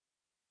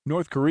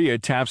North Korea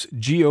taps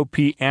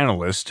GOP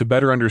analysts to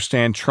better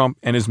understand Trump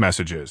and his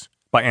messages,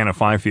 by Anna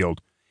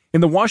Fifield.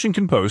 In the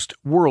Washington Post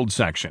World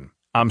section,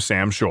 I'm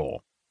Sam Scholl.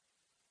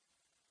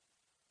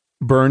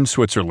 Bern,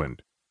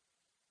 Switzerland.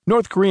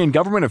 North Korean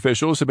government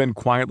officials have been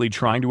quietly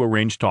trying to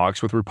arrange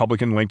talks with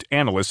Republican-linked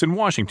analysts in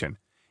Washington,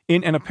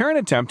 in an apparent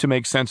attempt to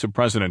make sense of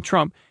President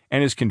Trump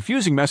and his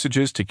confusing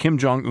messages to Kim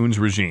Jong-un's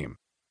regime.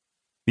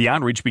 The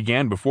outreach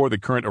began before the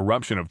current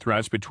eruption of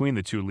threats between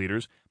the two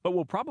leaders, but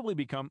will probably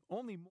become only more